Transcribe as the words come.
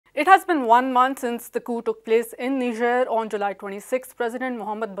It has been 1 month since the coup took place in Niger. On July 26, President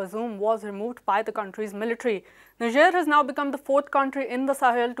Mohamed Bazoum was removed by the country's military. Niger has now become the fourth country in the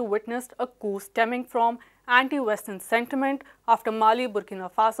Sahel to witness a coup stemming from anti-Western sentiment after Mali,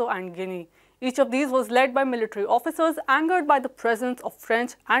 Burkina Faso and Guinea. Each of these was led by military officers angered by the presence of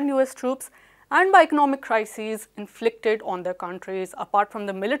French and US troops and by economic crises inflicted on their countries. Apart from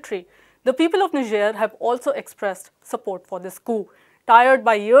the military, the people of Niger have also expressed support for this coup. Tired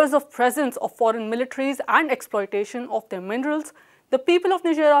by years of presence of foreign militaries and exploitation of their minerals, the people of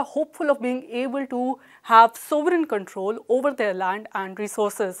Niger are hopeful of being able to have sovereign control over their land and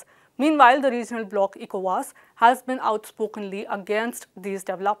resources. Meanwhile, the regional bloc ECOWAS has been outspokenly against these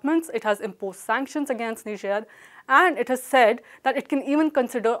developments. It has imposed sanctions against Niger and it has said that it can even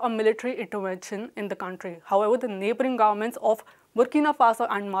consider a military intervention in the country. However, the neighboring governments of Burkina Faso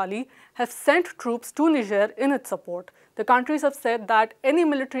and Mali have sent troops to Niger in its support. The countries have said that any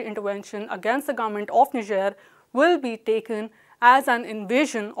military intervention against the government of Niger will be taken as an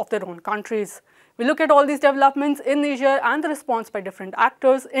invasion of their own countries. We look at all these developments in Niger and the response by different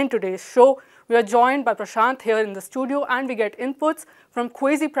actors in today's show. We are joined by Prashant here in the studio and we get inputs from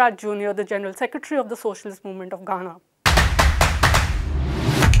Kwesi Pratt Jnr., the General Secretary of the Socialist Movement of Ghana.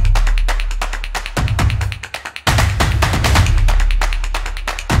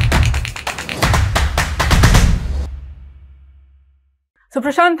 So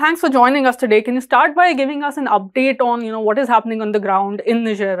Prashant, thanks for joining us today. Can you start by giving us an update on, what is happening on the ground in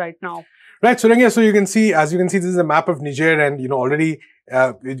Niger right now? Right, Surangya, so you can see, this is a map of Niger and, already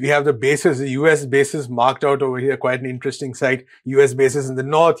we have the bases, the US bases marked out over here, quite an interesting site. US bases in the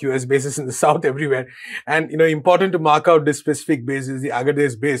north, US bases in the south, everywhere. And, important to mark out this specific base is the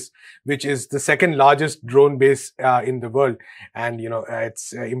Agadez base, which is the second largest drone base in the world. And,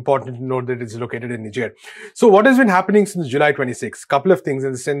 it's important to note that it's located in Niger. So what has been happening since July 26? Couple of things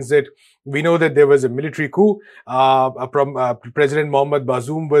in the sense that we know that there was a military coup. President Mohamed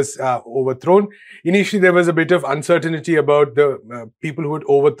Bazoum was overthrown. Initially, there was a bit of uncertainty about the people who had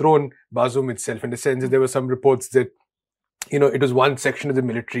overthrown Bazoum itself, in the sense that there were some reports that it was one section of the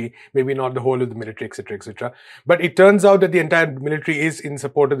military, maybe not the whole of the military, etc., etc. But it turns out that the entire military is in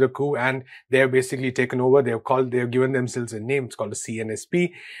support of the coup, and they have basically taken over. They have given themselves a name. It's called the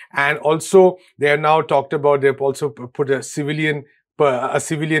CNSP, and also they are now talked about. They've also put a civilian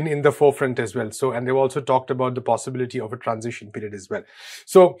in the forefront as well. So, and they've also talked about the possibility of a transition period as well.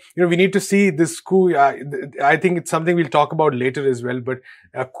 So, we need to see this coup. I think it's something we'll talk about later as well, but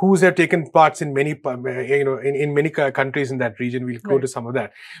coups have taken parts in many, in many countries in that region. We'll go to some of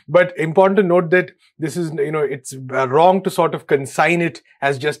that. But important to note that this is, it's wrong to sort of consign it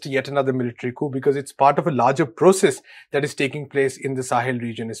as just yet another military coup, because it's part of a larger process that is taking place in the Sahel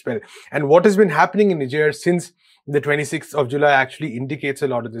region as well. And what has been happening in Niger since the 26th of July actually indicates a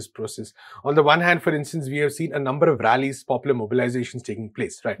lot of this process. On the one hand, for instance, we have seen a number of rallies, popular mobilizations taking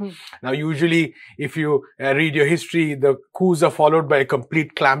place, right? Now, usually, if you read your history, the coups are followed by a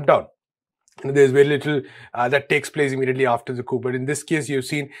complete clampdown. There's very little that takes place immediately after the coup. But in this case, you've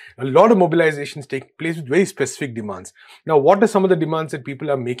seen a lot of mobilizations taking place with very specific demands. Now, what are some of the demands that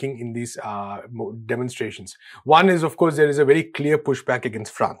people are making in these demonstrations? One is, of course, there is a very clear pushback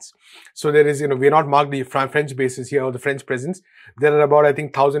against France. So there is, we're not marked the French bases here or the French presence. There are about, I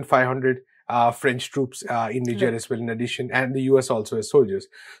think, 1,500 French troops in Niger as well, in addition, and the US also as soldiers.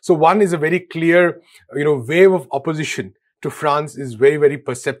 So one is a very clear, wave of opposition to France is very, very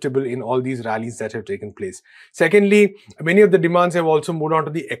perceptible in all these rallies that have taken place. Secondly, many of the demands have also moved on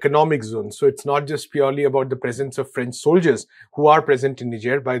to the economic zone. So it's not just purely about the presence of French soldiers who are present in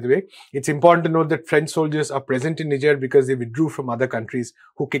Niger, by the way. It's important to note that French soldiers are present in Niger because they withdrew from other countries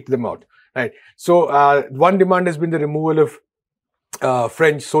who kicked them out, right? So one demand has been the removal of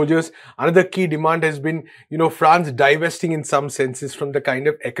French soldiers. Another key demand has been, France divesting in some senses from the kind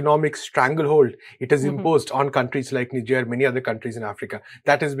of economic stranglehold it has imposed on countries like Niger, many other countries in Africa.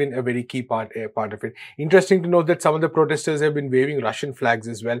 That has been a very key part of it. Interesting to note that some of the protesters have been waving Russian flags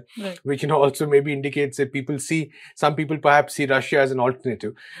as well, which, also maybe indicates that some people perhaps see Russia as an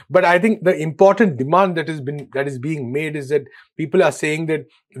alternative. But I think the important demand that is being made is that people are saying that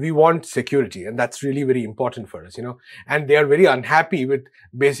we want security, and that's really very important for us, and they are very unhappy with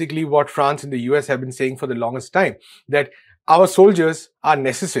basically what France and the US have been saying for the longest time, that our soldiers are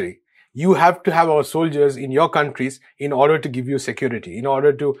necessary. You have to have our soldiers in your countries in order to give you security, in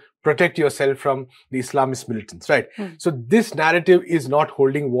order to protect yourself from the Islamist militants, right? So this narrative is not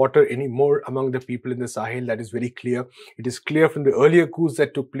holding water anymore among the people in the Sahel. That is very clear. It is clear from the earlier coups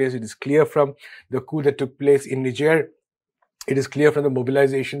that took place. It is clear from the coup that took place in Niger. It is clear from the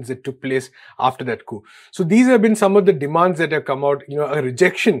mobilizations that took place after that coup. So these have been some of the demands that have come out, a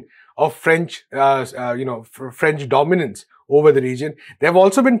rejection of French dominance over the region. There have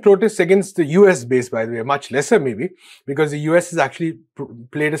also been protests against the US base, by the way, much lesser maybe, because the US has actually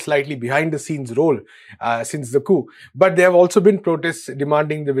played a slightly behind the scenes role since the coup. But there have also been protests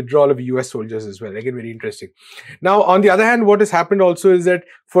demanding the withdrawal of US soldiers as well. Again, very interesting. Now, on the other hand, what has happened also is that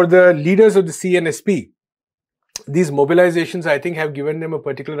for the leaders of the CNSP, these mobilizations, I think, have given them a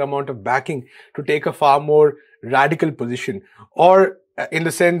particular amount of backing to take a far more radical position, or in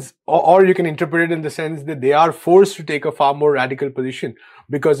the sense, or you can interpret it in the sense that they are forced to take a far more radical position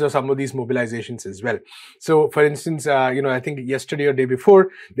because of some of these mobilizations as well. So, for instance, I think yesterday or day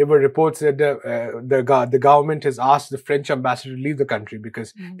before, there were reports that the government has asked the French ambassador to leave the country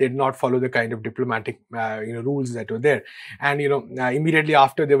because they did not follow the kind of diplomatic rules that were there. And immediately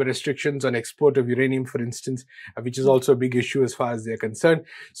after, there were restrictions on export of uranium, for instance, which is also a big issue as far as they're concerned.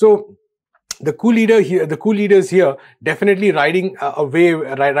 So the coup leaders here definitely riding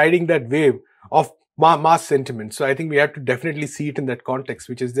that wave of mass sentiment. So I think we have to definitely see it in that context,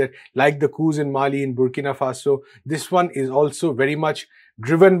 which is that, like the coups in Mali and Burkina Faso, this one is also very much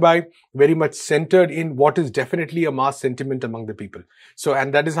driven by, very much centered in what is definitely a mass sentiment among the people. So,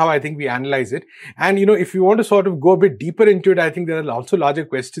 and that is how I think we analyze it. And, if you want to sort of go a bit deeper into it, I think there are also larger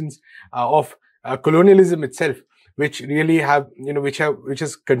questions of colonialism itself, which really have, which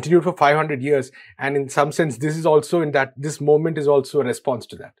has continued for 500 years. And in some sense, this moment is also a response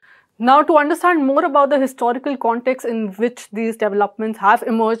to that. Now, to understand more about the historical context in which these developments have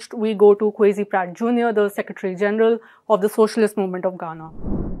emerged, we go to Kwesi Pratt Jnr., the Secretary General of the Socialist Movement of Ghana.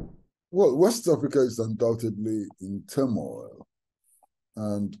 Well, West Africa is undoubtedly in turmoil,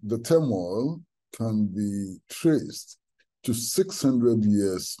 and the turmoil can be traced to 600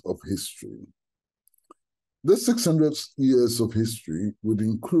 years of history. This 600 years of history would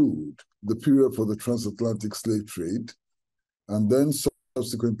include the period for the transatlantic slave trade, and then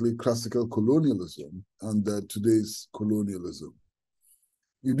subsequently classical colonialism and today's colonialism.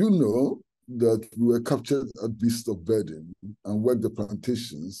 You do know that we were captured at beasts of burden and worked the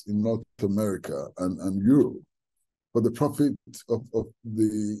plantations in North America and Europe for the profit of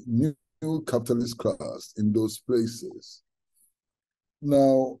the new capitalist class in those places.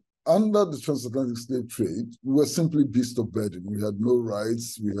 Now, under the transatlantic slave trade, we were simply beasts of burden. We had no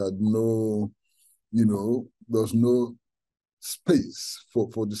rights. We had no, there was no space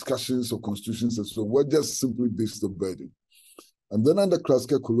for discussions or constitutions and so on. We're just simply beasts of burden. And then under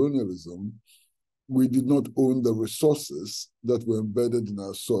classical colonialism, we did not own the resources that were embedded in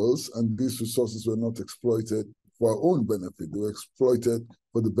our soils, and these resources were not exploited for our own benefit. They were exploited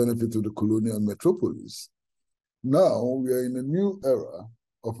for the benefit of the colonial metropolis. Now we are in a new era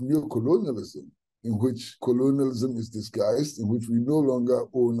of neocolonialism, in which colonialism is disguised, in which we no longer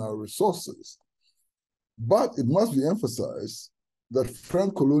own our resources. But it must be emphasized that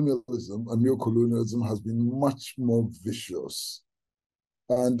French colonialism and neocolonialism has been much more vicious.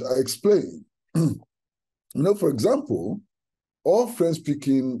 And I explain. For example, all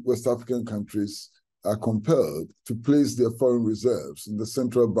French-speaking West African countries are compelled to place their foreign reserves in the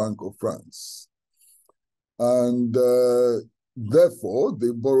Central Bank of France. And therefore,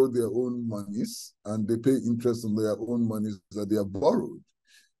 they borrow their own monies and they pay interest on their own monies that they have borrowed.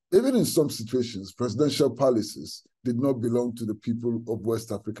 Even in some situations, presidential palaces did not belong to the people of West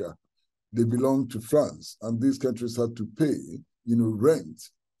Africa. They belonged to France, and these countries had to pay, rent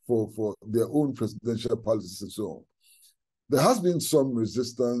for their own presidential palaces and so on. There has been some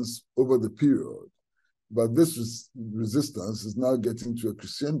resistance over the period, but this resistance is now getting to a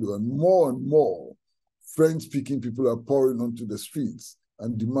crescendo, and more French-speaking people are pouring onto the streets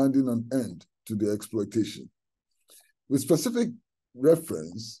and demanding an end to the exploitation. With specific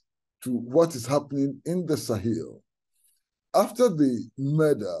reference to what is happening in the Sahel, after the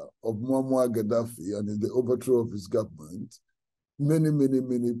murder of Muammar Gaddafi and the overthrow of his government, many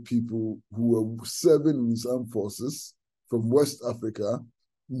people who were serving in his armed forces from West Africa,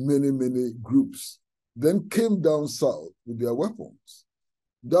 many groups, then came down south with their weapons.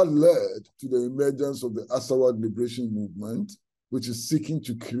 That led to the emergence of the Azawad Liberation Movement, which is seeking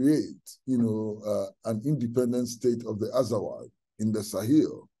to create, an independent state of the Azawad in the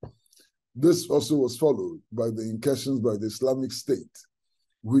Sahel. This also was followed by the incursions by the Islamic State,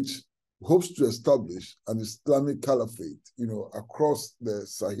 which hopes to establish an Islamic caliphate, across the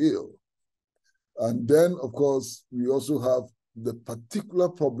Sahel. And then, of course, we also have the particular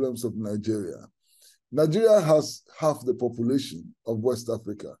problems of Nigeria. Nigeria has half the population of West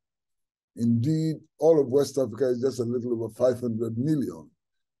Africa. Indeed, all of West Africa is just a little over 500 million.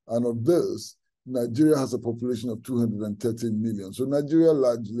 And of this, Nigeria has a population of 230 million. So Nigeria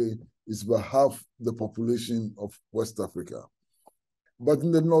largely is about half the population of West Africa. But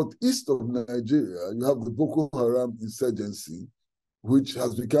in the northeast of Nigeria, you have the Boko Haram insurgency, which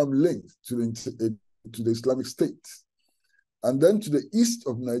has become linked to the Islamic State. And then to the east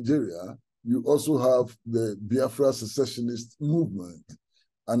of Nigeria, you also have the Biafra Socialist Movement.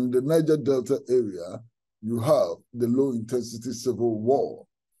 And in the Niger Delta area, you have the low-intensity civil war.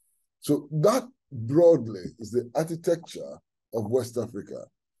 So that broadly is the architecture of West Africa.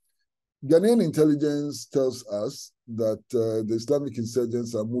 Ghanaian intelligence tells us that the Islamic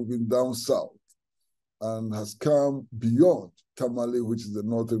insurgents are moving down south and has come beyond Tamale, which is the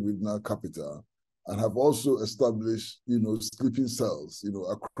northern regional capital, and have also established, sleeping cells,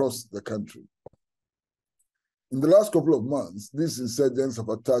 across the country. In the last couple of months, these insurgents have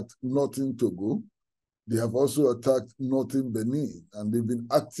attacked northern Togo. They have also attacked northern Benin, and they've been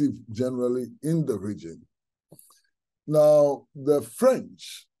active generally in the region. Now, the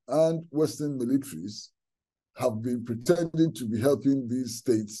French and Western militaries have been pretending to be helping these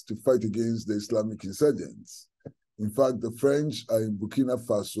states to fight against the Islamic insurgents. In fact, the French are in Burkina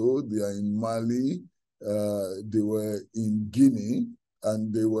Faso, they are in Mali, they were in Guinea,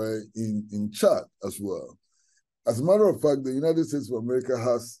 and they were in Chad as well. As a matter of fact, the United States of America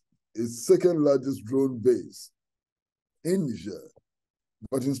has its second largest drone base in Niger.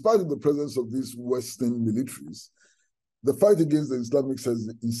 But in spite of the presence of these Western militaries, the fight against the Islamic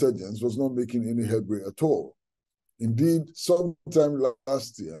insurgents was not making any headway at all. Indeed, sometime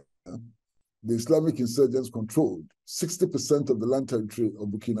last year, the Islamic insurgents controlled 60% of the land territory of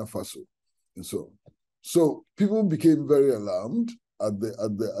Burkina Faso. And so people became very alarmed at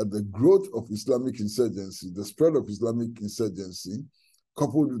the growth of Islamic insurgency, the spread of Islamic insurgency,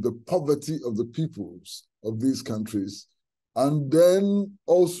 coupled with the poverty of the peoples of these countries, and then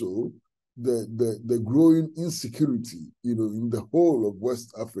also the growing insecurity, in the whole of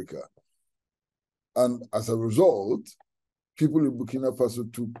West Africa. And as a result, people in Burkina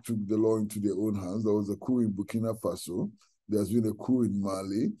Faso took the law into their own hands. There was a coup in Burkina Faso. There has been a coup in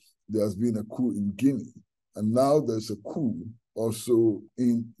Mali. There has been a coup in Guinea. And now there's a coup also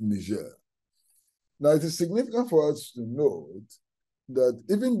in Niger. Now, it is significant for us to note that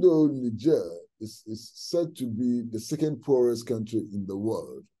even though Niger is said to be the second poorest country in the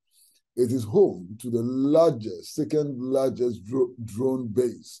world, it is home to the second largest drone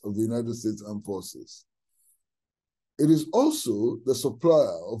base of the United States Armed Forces. It is also the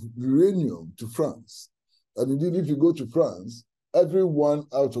supplier of uranium to France. And indeed, if you go to France, every 1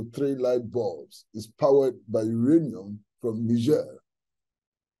 out of 3 light bulbs is powered by uranium from Niger.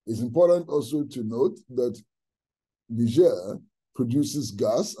 It's important also to note that Niger produces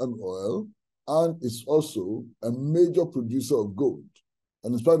gas and oil, and is also a major producer of gold.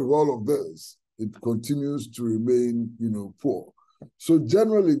 And in spite of all of this, it continues to remain, poor. So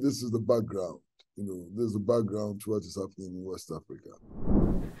generally, this is the background. There's a background to what is happening in West Africa.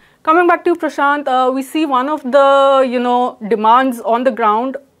 Coming back to Prashant, we see one of the, demands on the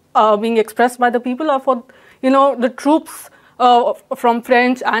ground being expressed by the people are for, the troops from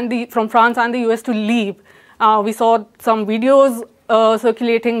France and the US to leave. We saw some videos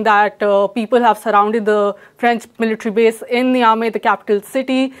circulating that people have surrounded the French military base in Niamey, the capital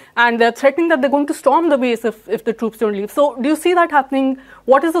city, and they're threatening that they're going to storm the base if the troops don't leave. So do you see that happening?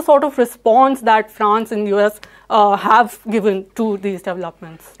 What is the sort of response that France and US have given to these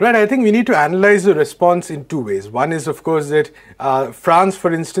developments? Right, I think we need to analyze the response in two ways. One is, of course, that France,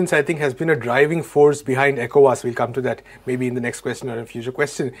 for instance, I think has been a driving force behind ECOWAS. We'll come to that maybe in the next question or a future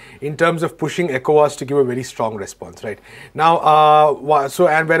question, in terms of pushing ECOWAS to give a very strong response, right? Now,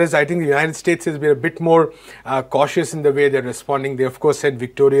 whereas I think the United States has been a bit more cautious in the way they're responding. They, of course, sent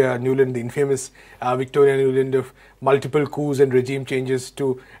Victoria Nuland, the infamous Victoria Nuland of multiple coups and regime changes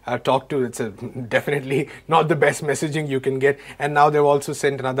to talk to. It's definitely not the best messaging you can get. And now they've also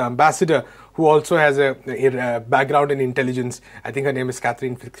sent another ambassador who also has a background in intelligence. I think her name is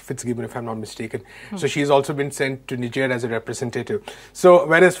Catherine Fitzgibbon, if I'm not mistaken. So she's also been sent to Niger as a representative. So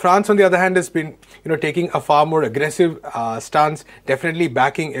whereas France, on the other hand, has been taking a far more aggressive stance, definitely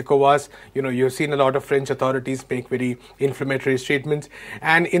backing ECOWAS. You've seen a lot of French authorities make very inflammatory statements.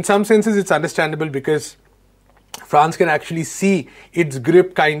 And in some senses, it's understandable because France can actually see its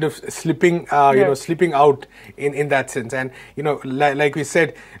grip kind of slipping, slipping out in that sense. And, like we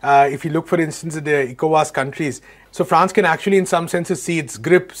said, if you look, for instance, at the ECOWAS countries, So France can actually, in some senses, see its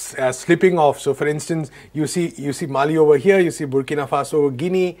grips slipping off. So, for instance, you see Mali over here, you see Burkina Faso,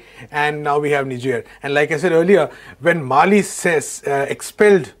 Guinea, and now we have Niger. And like I said earlier, when Mali says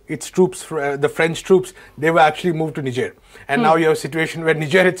expelled its troops, the French troops, they were actually moved to Niger. And now you have a situation where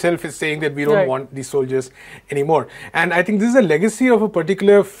Niger itself is saying that we don't want these soldiers anymore. And I think this is a legacy of a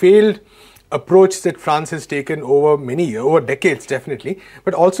particular failed approach that France has taken over many years, over decades definitely,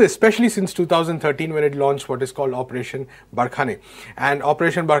 but also especially since 2013 when it launched what is called Operation Barkhane. And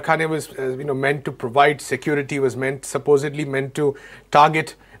Operation Barkhane was meant to provide security, was supposedly meant to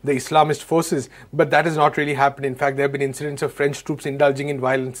target the Islamist forces, but that has not really happened. In fact, there have been incidents of French troops indulging in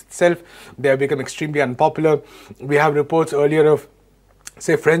violence itself. They have become extremely unpopular. We have reports earlier of,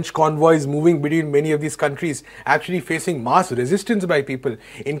 say, French convoys moving between many of these countries, actually facing mass resistance by people,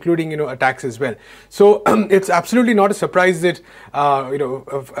 including, attacks as well. So it's absolutely not a surprise that,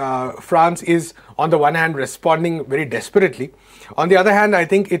 France is, on the one hand, responding very desperately. On the other hand, I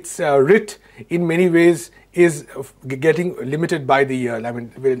think its writ, in many ways, is getting limited by the year. I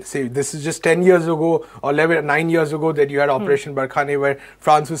mean, we'll say this is just 10 years ago or 9 years ago that you had Operation Barkhane, where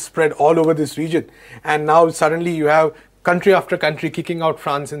France was spread all over this region. And now suddenly you have country after country kicking out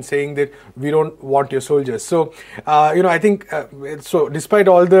France and saying that we don't want your soldiers. So, I think, so despite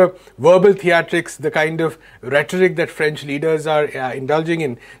all the verbal theatrics, the kind of rhetoric that French leaders are indulging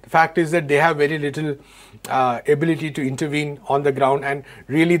in, the fact is that they have very little ability to intervene on the ground, and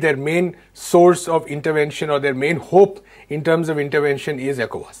really their main source of intervention or their main hope in terms of intervention is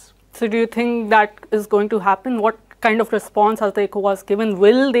ECOWAS. So do you think that is going to happen? What kind of response has the ECOWAS given?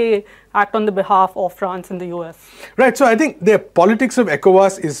 Will they act on the behalf of France and the US? Right. So I think the politics of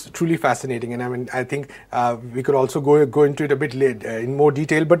ECOWAS is truly fascinating. And I mean, I think we could also go into it a bit in more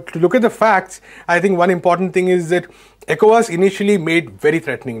detail. But to look at the facts, I think one important thing is that ECOWAS initially made very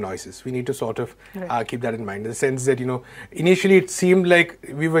threatening noises. We need to sort of keep that in mind, in the sense that, initially it seemed like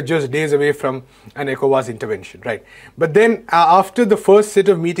we were just days away from an ECOWAS intervention, right? But then after the first set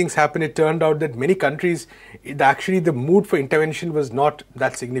of meetings happened, it turned out that many countries, actually the mood for intervention was not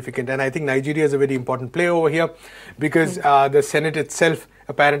that significant. And I think Nigeria is a very important player over here, because the Senate itself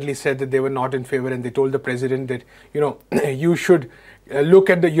apparently said that they were not in favor, and they told the president that, you should look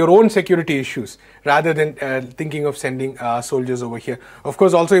at your own security issues rather than thinking of sending soldiers over here. Of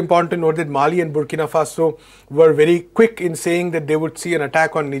course, also important to note that Mali and Burkina Faso were very quick in saying that they would see an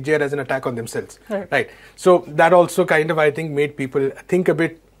attack on Niger as an attack on themselves. Right. So that also kind of, I think, made people think a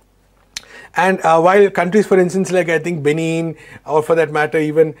bit. And while countries, for instance, like I think Benin, or for that matter,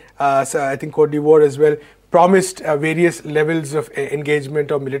 even I think Cote d'Ivoire as well, promised various levels of engagement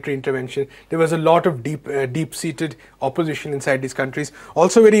or military intervention, there was a lot of deep-seated opposition inside these countries.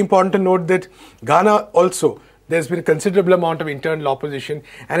 Also very important to note that Ghana also, there's been a considerable amount of internal opposition.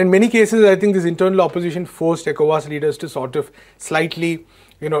 And in many cases, I think this internal opposition forced ECOWAS leaders to sort of slightly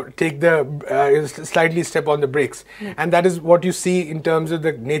slightly step on the brakes. And that is what you see in terms of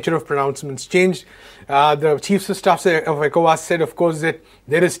the nature of pronouncements changed. The chiefs of staff of ECOWAS said, of course, that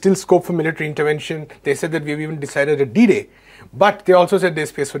there is still scope for military intervention. They said that we've even decided a D-Day. But they also said there's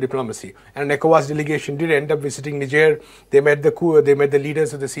space for diplomacy. And an ECOWAS delegation did end up visiting Niger. They met the coup, they met the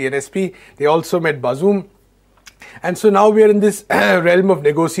leaders of the CNSP. They also met Bazoum. And so now we are in this realm of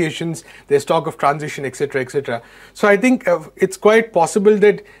negotiations. There's talk of transition, etc., etc. So I think it's quite possible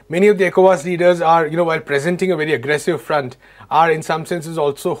that many of the ECOWAS leaders are, while presenting a very aggressive front, are in some senses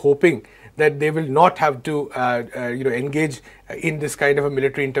also hoping that they will not have to, engage in this kind of a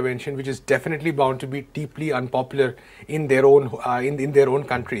military intervention, which is definitely bound to be deeply unpopular in their own in their own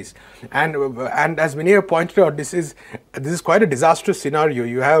countries. And as many have pointed out, this is quite a disastrous scenario.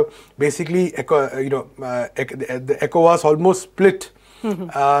 You have basically the ECOWAS almost split.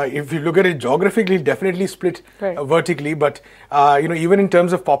 If you look at it geographically, definitely split vertically, but even in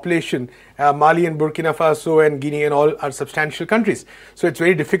terms of population, Mali and Burkina Faso and Guinea and all are substantial countries. So it's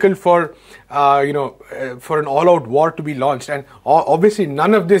very difficult for for an all-out war to be launched. And obviously,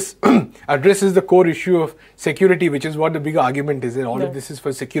 none of this addresses the core issue of security, which is what the big argument is. And all of this is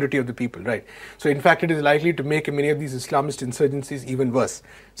for security of the people, right? So in fact, it is likely to make many of these Islamist insurgencies even worse.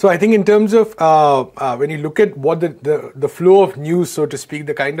 So I think in terms of when you look at what the flow of news, so to speak,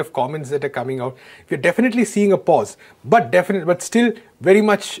 the kind of comments that are coming out, we're definitely seeing a pause, but still very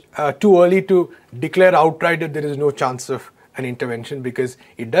much too early to declare outright that there is no chance of an intervention, because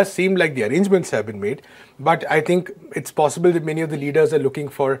it does seem like the arrangements have been made, but I think it's possible that many of the leaders are looking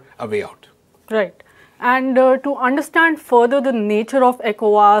for a way out. Right. And to understand further the nature of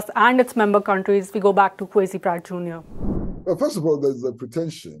ECOWAS and its member countries, we go back to Kwesi Pratt Jr. Well, first of all, there's a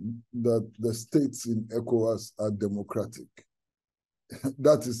pretension that the states in ECOWAS are democratic.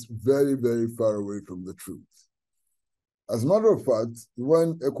 That is very, very far away from the truth. As a matter of fact,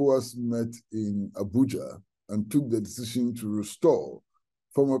 when ECOWAS met in Abuja and took the decision to restore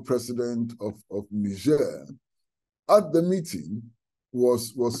former president of Niger, at the meeting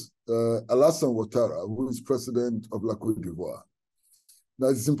was Alassane Ouattara, who is president of La Côte d'Ivoire. Now,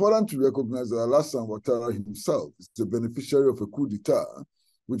 it's important to recognize that Alassane Ouattara himself is the beneficiary of a coup d'etat,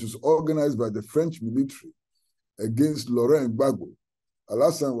 which was organized by the French military against Laurent Gbagbo.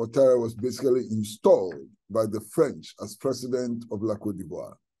 Alassane Ouattara was basically installed by the French as president of La Côte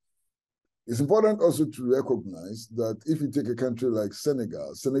d'Ivoire. It's important also to recognize that if you take a country like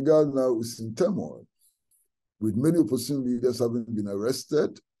Senegal, Senegal now is in turmoil, with many opposition leaders having been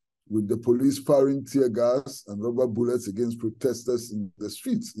arrested, with the police firing tear gas and rubber bullets against protesters in the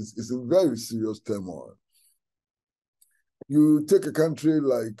streets. It's in very serious turmoil. You take a country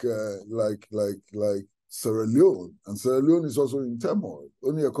like Sierra Leone, and Sierra Leone is also in turmoil.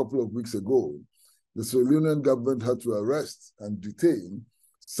 Only a couple of weeks ago, the Sierra Leonean government had to arrest and detain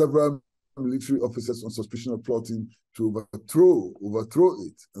several military officers on suspicion of plotting to overthrow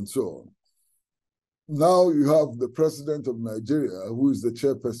it, and so on. Now you have the president of Nigeria, who is the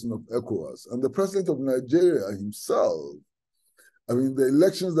chairperson of ECOWAS, and the president of Nigeria himself. I mean, the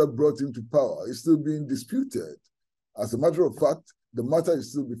elections that brought him to power is still being disputed. As a matter of fact, the matter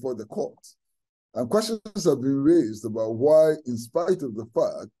is still before the courts. And questions have been raised about why, in spite of the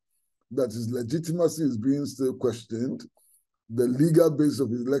fact that his legitimacy is being still questioned, the legal basis of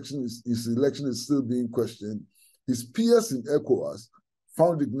his election is still being questioned, his peers in ECOWAS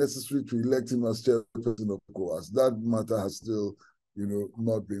found it necessary to elect him as chairperson of ECOWAS. That matter has still,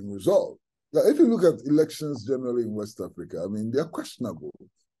 not been resolved. Now, if you look at elections generally in West Africa, I mean, they're questionable.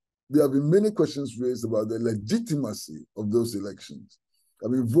 There have been many questions raised about the legitimacy of those elections. I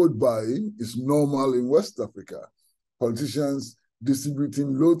mean, vote buying is normal in West Africa. Politicians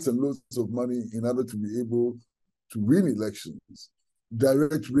distributing loads and loads of money in order to be able to win elections.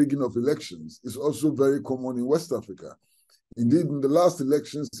 Direct rigging of elections is also very common in West Africa. Indeed, in the last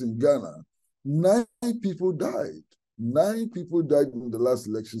elections in Ghana, 9 people died. 9 people died in the last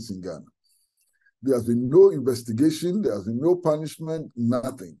elections in Ghana. There has been no investigation, there has been no punishment,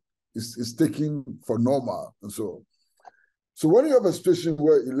 nothing. It's taken for normal and so on. So when you have a situation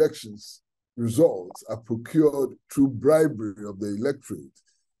where elections results are procured through bribery of the electorate,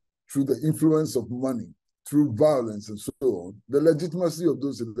 through the influence of money, through violence and so on, the legitimacy of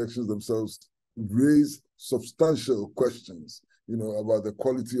those elections themselves raise substantial questions, about the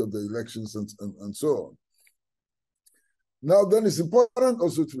quality of the elections and so on. Now, then it's important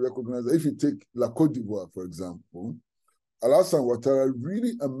also to recognize that if you take La Côte d'Ivoire, for example, Alassane Ouattara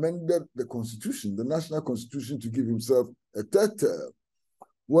really amended the constitution, the national constitution, to give himself a 3rd term,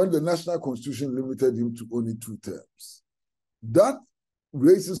 when the national constitution limited him to only 2 terms. That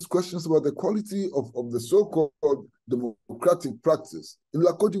raises questions about the quality of the so-called democratic practice in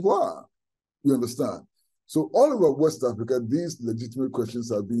La Côte d'Ivoire. You understand? So all over West Africa, these legitimate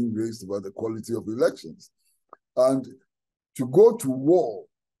questions are being raised about the quality of elections. And to go to war,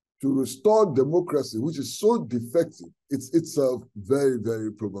 to restore democracy, which is so defective, it's itself very,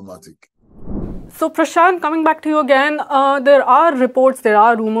 very problematic. So Prashant, coming back to you again, there are reports, there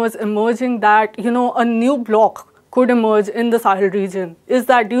are rumors emerging that, a new bloc could emerge in the Sahel region.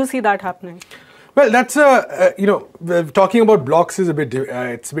 Do you see that happening? Well, that's talking about blocks is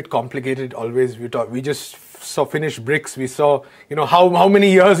it's a bit complicated. Always we just saw finished BRICS. We saw how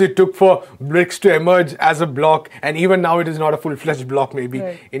many years it took for BRICS to emerge as a bloc, and even now it is not a full-fledged bloc maybe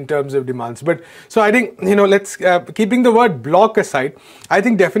right. in terms of demands. But so I think let's keeping the word bloc aside, I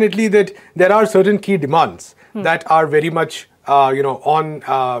think definitely that there are certain key demands that are very much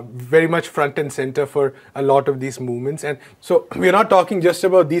very much front and center for a lot of these movements. And so we're not talking just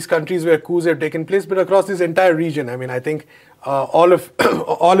about these countries where coups have taken place, but across this entire region. I mean, I think all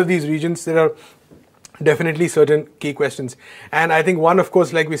of these regions, there are definitely certain key questions. And I think one, of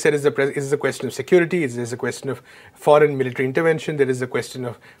course, like we said, is the question of security. There's a question of foreign military intervention. There is a question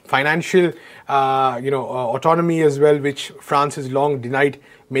of financial, autonomy as well, which France has long denied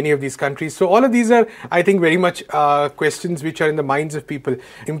many of these countries. So all of these are, I think, very much questions which are in the minds of people.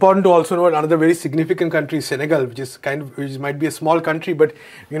 Important to also know another very significant country, Senegal, which might be a small country, but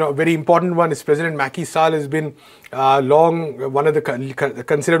a very important one is President Macky Sall has been long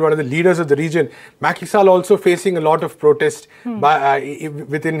considered one of the leaders of the region. Macky Sall also facing a lot of protest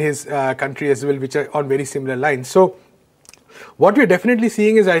within his country as well, which are on very similar lines. So what we're definitely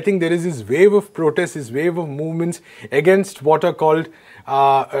seeing is, I think, there is this wave of protests, this wave of movements against what are called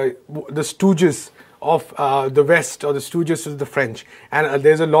the stooges of the West or the stooges of the French. And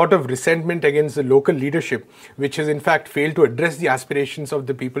there's a lot of resentment against the local leadership, which has in fact failed to address the aspirations of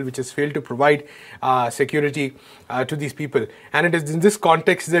the people, which has failed to provide security to these people. And it is in this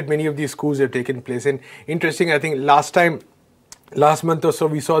context that many of these coups have taken place. And interesting, I think last month or so,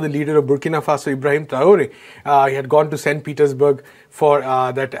 we saw the leader of Burkina Faso, Ibrahim Traore. He had gone to St. Petersburg for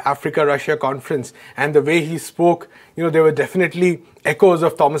that Africa-Russia conference. And the way he spoke, there were definitely echoes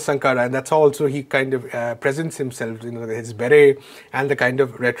of Thomas Sankara. And that's how also he kind of presents himself, his beret and the kind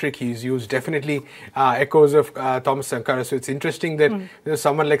of rhetoric he's used, definitely echoes of Thomas Sankara. So it's interesting that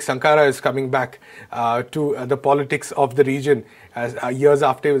someone like Sankara is coming back to the politics of the region years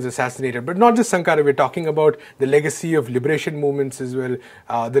after he was assassinated. But not just Sankara, we're talking about the legacy of liberation movements as well,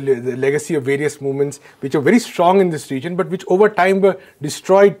 the legacy of various movements which are very strong in this region, but which over time were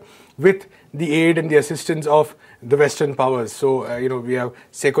destroyed with the aid and the assistance of the Western powers. So, we have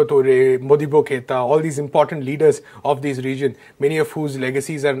Sekou Touré, Modibo Keita, all these important leaders of this region, many of whose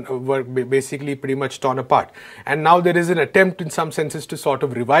legacies were basically pretty much torn apart. And now there is an attempt in some senses to sort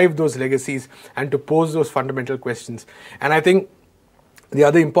of revive those legacies and to pose those fundamental questions. And I think the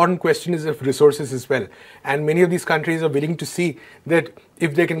other important question is of resources as well. And many of these countries are willing to see that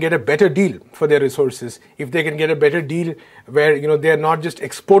if they can get a better deal for their resources, if they can get a better deal where, they are not just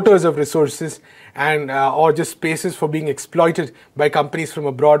exporters of resources and or just spaces for being exploited by companies from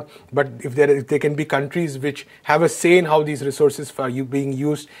abroad, but if they can be countries which have a say in how these resources are being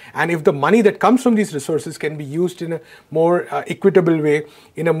used, and if the money that comes from these resources can be used in a more equitable way,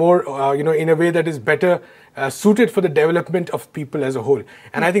 in a more, in a way that is better suited for the development of people as a whole.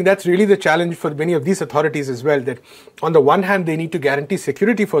 And I think that's really the challenge for many of these authorities as well, that on the one hand, they need to guarantee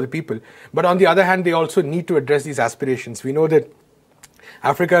security for the people, but on the other hand, they also need to address these aspirations. We know that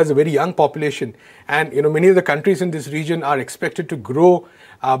Africa has a very young population, and many of the countries in this region are expected to grow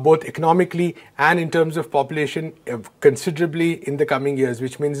both economically and in terms of population considerably in the coming years,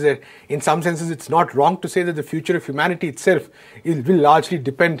 which means that in some senses it's not wrong to say that the future of humanity itself will largely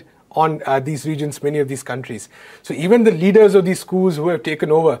depend on these regions, many of these countries. So even the leaders of these coups who have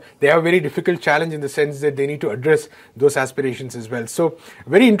taken over, they have a very difficult challenge in the sense that they need to address those aspirations as well. So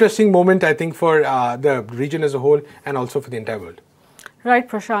very interesting moment, I think, for the region as a whole and also for the entire world. Right,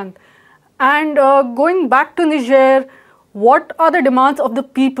 Prashant. And going back to Niger, what are the demands of the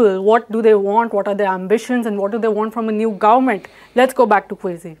people? What do they want? What are their ambitions? And what do they want from a new government? Let's go back to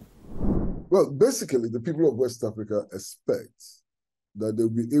Kwesi. Well, basically, the people of West Africa expect that they'll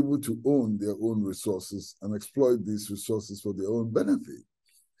be able to own their own resources and exploit these resources for their own benefit.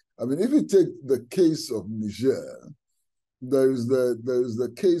 I mean, if you take the case of Niger, there is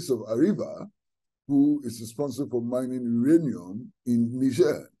the case of Arriva, who is responsible for mining uranium in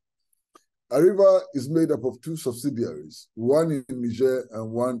Niger. Arriva is made up of two subsidiaries, one in Niger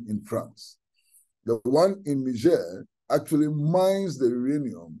and one in France. The one in Niger actually mines the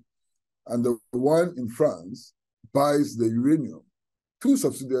uranium, and the one in France buys the uranium. Two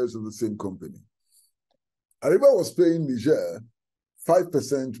subsidiaries of the same company. Arriva was paying Niger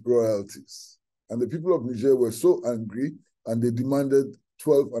 5% royalties, and the people of Niger were so angry and they demanded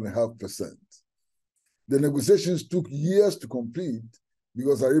 12.5%. The negotiations took years to complete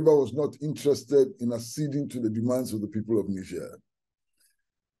because Arriva was not interested in acceding to the demands of the people of Niger.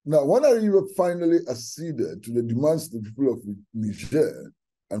 Now, when Arriva finally acceded to the demands of the people of Niger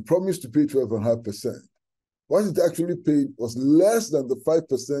and promised to pay 12.5%, what it actually paid was less than the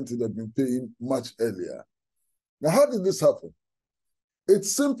 5% it had been paying much earlier. Now, how did this happen? It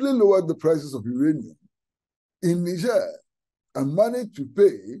simply lowered the prices of uranium in Niger and managed to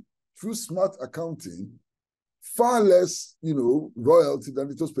pay, through smart accounting, far less, royalty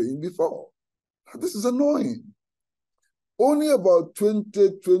than it was paying before. This is annoying. Only about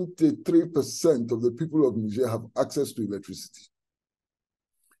 23% of the people of Niger have access to electricity.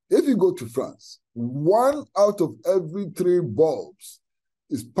 If you go to France, 1 out of every 3 bulbs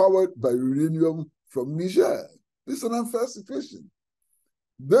is powered by uranium from Niger. This is an unfair situation.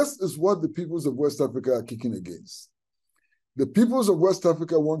 This is what the peoples of West Africa are kicking against. The peoples of West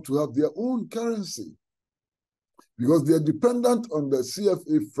Africa want to have their own currency because they are dependent on the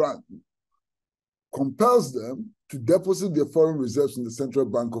CFA franc, compels them to deposit their foreign reserves in the Central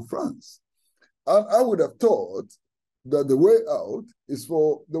Bank of France. And I would have thought that the way out is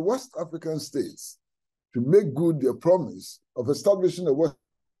for the West African states to make good their promise of establishing a West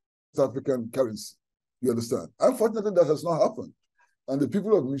African currency. You understand? Unfortunately, that has not happened. And the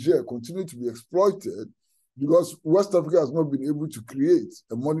people of Niger continue to be exploited because West Africa has not been able to create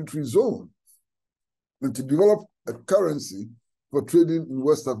a monetary zone and to develop a currency for trading in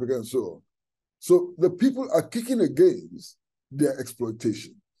West Africa and so on. So the people are kicking against their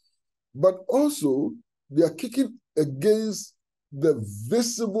exploitation. but also they are kicking against the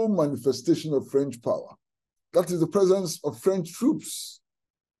visible manifestation of French power. That is the presence of French troops.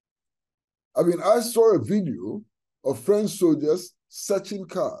 I mean, I saw a video of French soldiers searching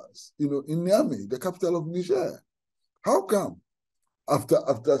cars, in Niamey, the capital of Niger. How come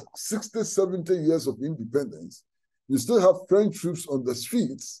after 60, 70 years of independence, you still have French troops on the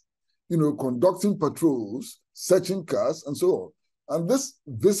streets, conducting patrols, searching cars, and so on? And this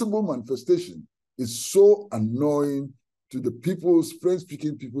visible manifestation is so annoying to the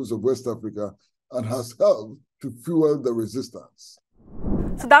French-speaking peoples of West Africa, and has helped to fuel the resistance.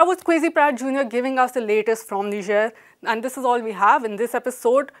 So that was Kwesi Pratt Jr. giving us the latest from Niger. And this is all we have in this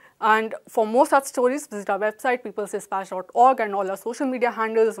episode. And for more such stories, visit our website, peoplesdispatch.org, and all our social media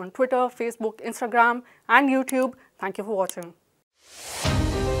handles on Twitter, Facebook, Instagram, and YouTube. Thank you for watching.